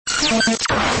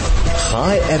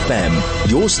High FM,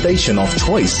 your station of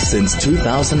choice since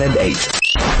 2008.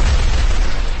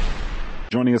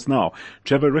 Joining us now,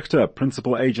 Trevor Richter,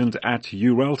 Principal Agent at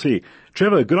realty.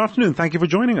 Trevor, good afternoon. Thank you for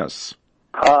joining us.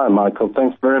 Hi, Michael.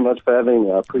 Thanks very much for having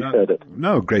me. I appreciate it.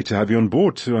 No, great to have you on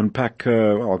board to unpack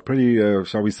a pretty,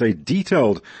 shall we say,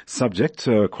 detailed subject.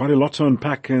 Quite a lot to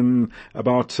unpack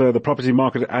about the property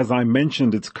market. As I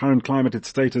mentioned, its current climate, its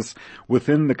status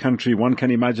within the country. One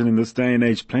can imagine in this day and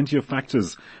age, plenty of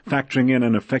factors factoring in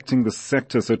and affecting the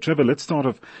sector. So, Trevor, let's start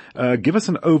off. Give us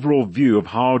an overall view of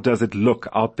how does it look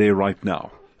out there right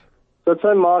now? So, I'd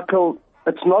say, Michael,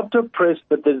 it's not depressed,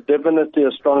 but there's definitely a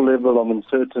strong level of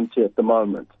uncertainty at the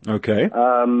moment. Okay.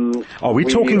 Are we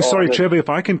talking, Trevor, if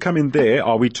I can come in there,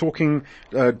 are we talking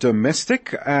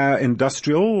domestic,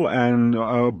 industrial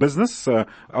and business?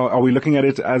 Are we looking at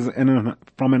it as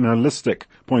from an holistic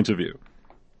point of view?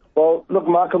 Well, look,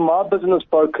 Michael, my business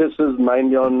focuses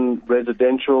mainly on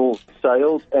residential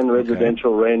sales and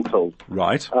residential rentals.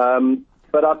 Right.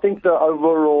 But I think the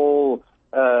overall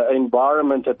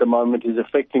environment at the moment is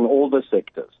affecting all the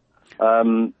sectors.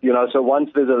 So once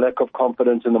there's a lack of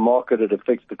confidence in the market, it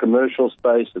affects the commercial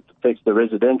space, it affects the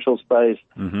residential space.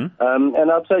 Mm-hmm.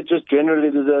 And I'd say just generally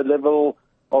there's a level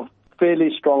of fairly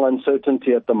strong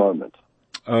uncertainty at the moment.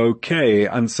 Okay,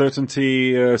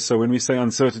 uncertainty. So when we say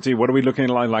uncertainty, what are we looking at,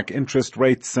 like interest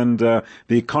rates and the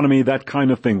economy, that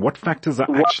kind of thing? What factors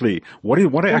are actually, what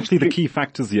are actually the key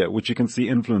factors here which you can see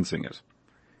influencing it?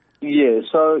 Yeah,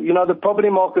 so, the property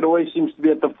market always seems to be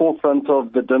at the forefront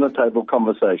of the dinner table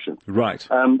conversation. Right.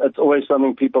 It's always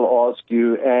something people ask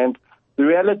you, and the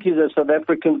reality is as South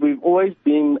Africans, we've always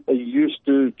been used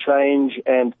to change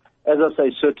and, as I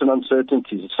say, certain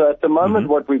uncertainties. So at the moment,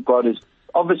 what we've got is,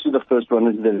 obviously the first one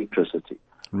is the electricity.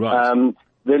 Right.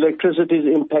 The electricity is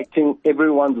impacting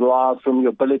everyone's lives, from your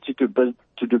ability to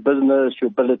do business, your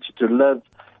ability to live,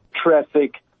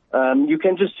 traffic. You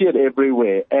can just see it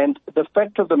everywhere. And the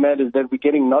fact of the matter is that we're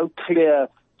getting no clear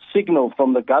signal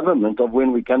from the government of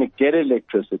when we're going to get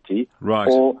electricity, right,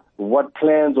 or what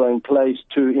plans are in place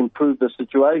to improve the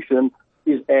situation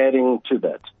is adding to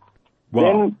that.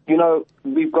 Wow.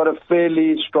 Then, we've got a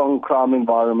fairly strong crime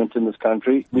environment in this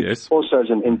country, which also has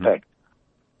an impact.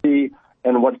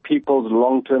 And what people's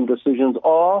long-term decisions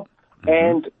are.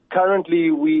 And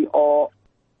currently we are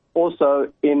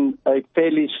also in a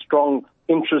fairly strong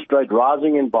interest rate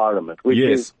rising environment, which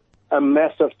is a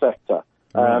massive factor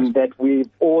that we've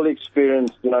all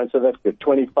experienced, in South Africa,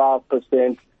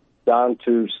 25% down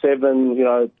to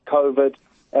 7%, COVID.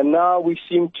 And now we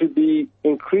seem to be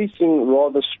increasing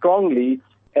rather strongly.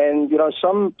 And,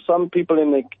 some people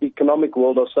in the economic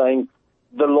world are saying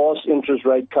the last interest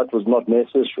rate cut was not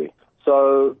necessary.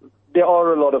 So there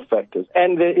are a lot of factors.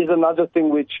 And there is another thing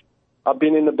which I've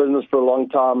been in the business for a long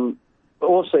time,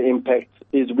 also impacts,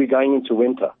 is we're going into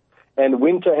winter. And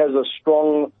winter has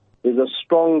there's a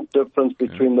strong difference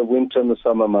between the winter and the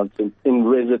summer months in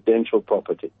residential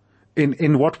property.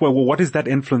 In what way? Well, what is that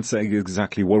influence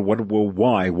exactly?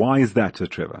 Why is that,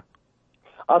 Trevor?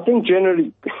 I think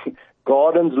generally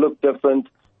gardens look different.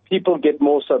 People get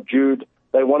more subdued.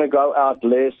 They want to go out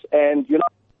less. And,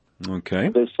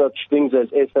 there's such things as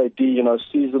SAD,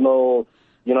 seasonal,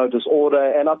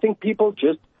 disorder. And I think people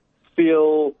just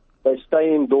feel they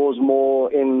stay indoors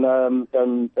more in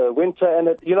winter, and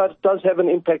it does have an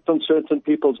impact on certain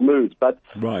people's moods. But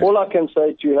all I can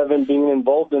say to you, having been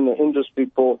involved in the industry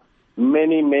for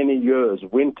many, many years,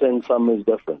 winter and summer is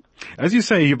different. As you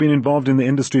say, you've been involved in the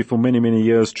industry for many, many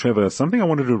years, Trevor. Something I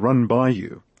wanted to run by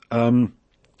you.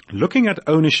 Looking at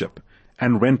ownership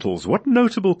and rentals, what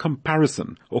notable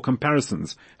comparison or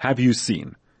comparisons have you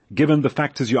seen, given the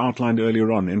factors you outlined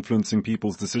earlier on influencing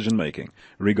people's decision-making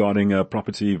regarding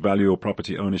property value or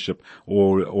property ownership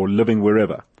or living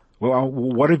wherever? Well,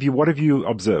 what have you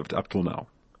observed up till now?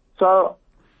 So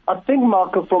I think,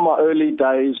 Marco, from our early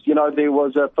days, there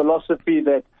was a philosophy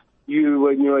that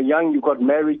when you were young, you got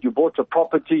married, you bought a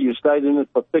property, you stayed in it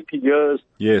for 30 years,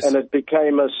 and it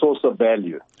became a source of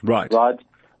value. Right.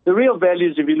 The real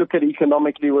value is, if you look at it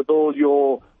economically, with all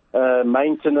your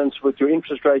maintenance, with your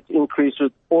interest rates increase,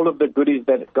 with all of the goodies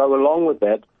that go along with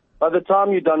that, by the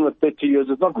time you're done with 30 years,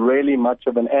 it's not really much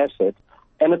of an asset.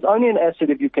 And it's only an asset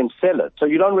if you can sell it. So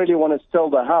you don't really want to sell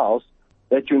the house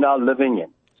that you're now living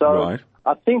in. So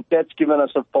I think that's given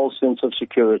us a false sense of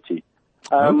security.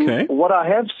 What I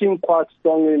have seen quite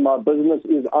strongly in my business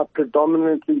is I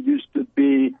predominantly used to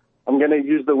be, I'm going to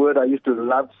use the word, I used to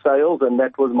love sales, and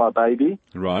that was my baby.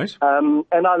 Right. And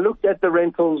I looked at the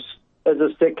rentals as a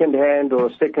second-hand or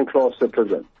a second-class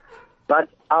citizen. But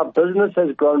our business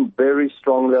has grown very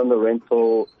strongly on the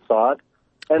rental side.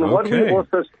 And what we've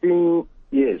also seen,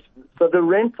 the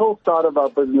rental side of our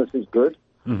business is good.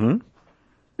 Mm-hmm.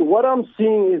 What I'm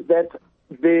seeing is that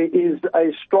there is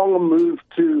a stronger move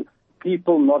to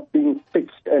people not being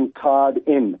fixed and tied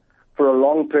in for a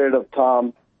long period of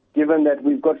time, given that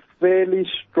we've got fairly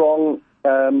strong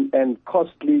and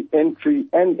costly entry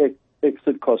and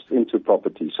exit costs into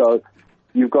property. So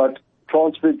you've got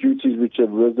transfer duties which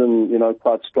have risen,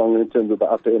 quite strongly in terms of the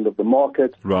upper end of the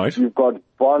market. Right. You've got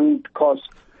bond costs.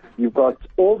 You've got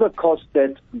all the costs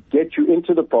that get you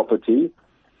into the property.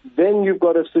 Then you've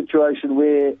got a situation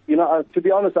where, to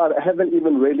be honest, I haven't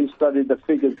even really studied the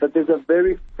figures, but there's a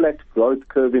very flat growth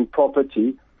curve in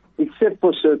property, except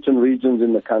for certain regions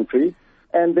in the country.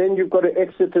 And then you've got to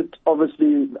exit it.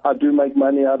 Obviously, I do make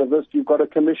money out of this. You've got a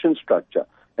commission structure,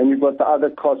 and you've got the other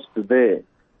costs there.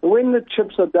 When the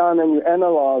chips are down and you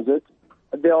analyze it,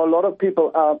 there are a lot of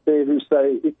people out there who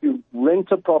say if you rent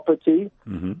a property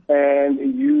and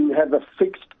you have a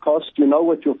fixed cost, you know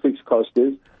what your fixed cost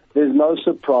is. There's no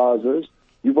surprises.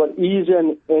 You've got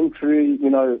easier entry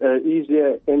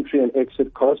and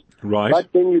exit costs. Right.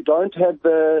 But then you don't have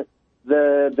the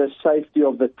safety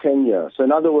of the tenure. So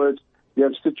in other words, you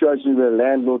have situations where a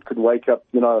landlord could wake up,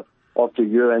 after a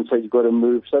year and say you've got to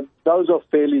move. So those are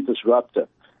fairly disruptive.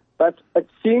 But it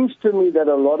seems to me that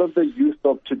a lot of the youth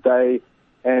of today,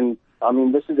 and I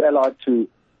mean this is allied to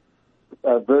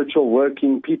virtual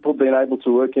working, people being able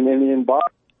to work in any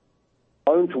environment,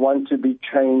 don't want to be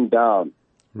chained down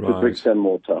to bricks and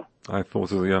mortar. I thought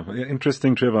so, yeah.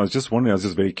 Interesting, Trevor. I was just wondering, I was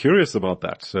just very curious about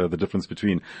that, the difference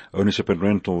between ownership and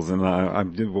rentals. And I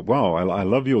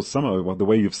love your the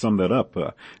way you've summed that up.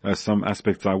 Some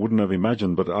aspects I wouldn't have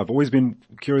imagined, but I've always been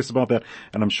curious about that.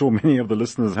 And I'm sure many of the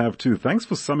listeners have too. Thanks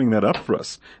for summing that up for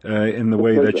us, in the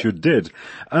way that you did.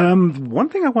 One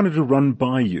thing I wanted to run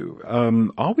by you,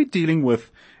 are we dealing with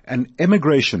an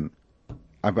immigration?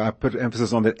 I put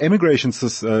emphasis on that immigration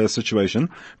situation,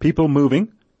 people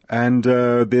moving, and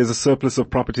there's a surplus of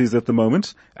properties at the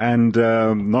moment, and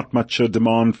not much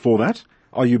demand for that.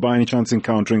 Are you by any chance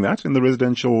encountering that in the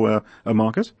residential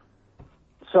market?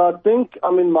 So I think,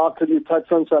 Michael, you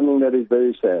touched on something that is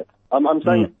very sad. I'm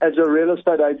saying as a real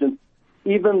estate agent,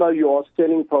 even though you are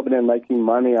selling property and making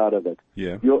money out of it,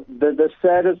 the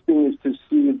saddest thing is to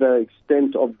see the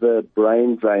extent of the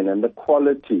brain drain and the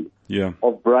quality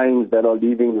of brains that are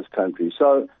leaving this country.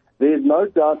 So there's no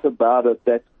doubt about it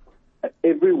that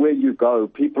everywhere you go,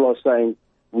 people are saying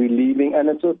we're leaving, and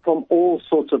it's from all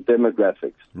sorts of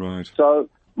demographics. Right. So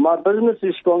my business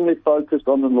is strongly focused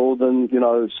on the northern,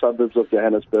 suburbs of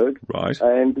Johannesburg. Right.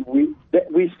 And we've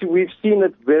seen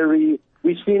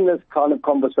this kind of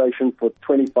conversation for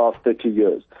 25, 30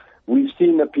 years. We've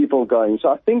seen the people going. So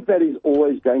I think that is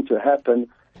always going to happen,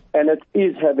 and it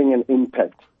is having an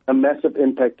impact, a massive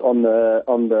impact on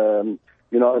the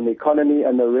economy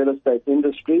and the real estate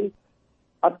industry.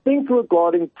 I think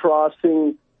regarding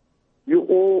pricing,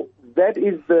 that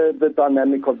is the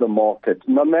dynamic of the market.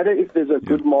 No matter if there's a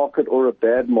good market or a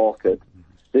bad market,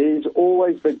 there's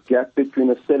always the gap between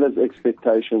a seller's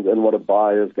expectations and what a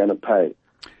buyer is going to pay.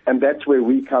 And that's where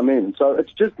we come in. So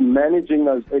it's just managing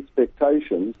those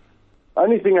expectations.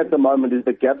 Only thing at the moment is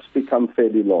the gaps become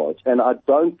fairly large. And I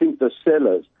don't think the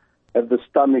sellers have the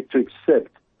stomach to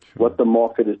accept what the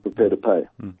market is prepared to pay.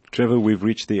 Trevor, we've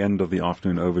reached the end of the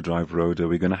afternoon overdrive road.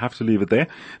 We're going to have to leave it there.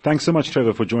 Thanks so much,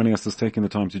 Trevor, for joining us, just taking the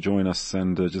time to join us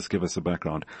and just give us a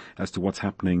background as to what's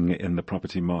happening in the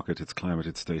property market, its climate,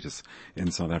 its status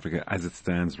in South Africa as it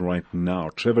stands right now.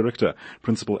 Trevor Richter,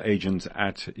 Principal Agent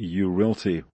at realty.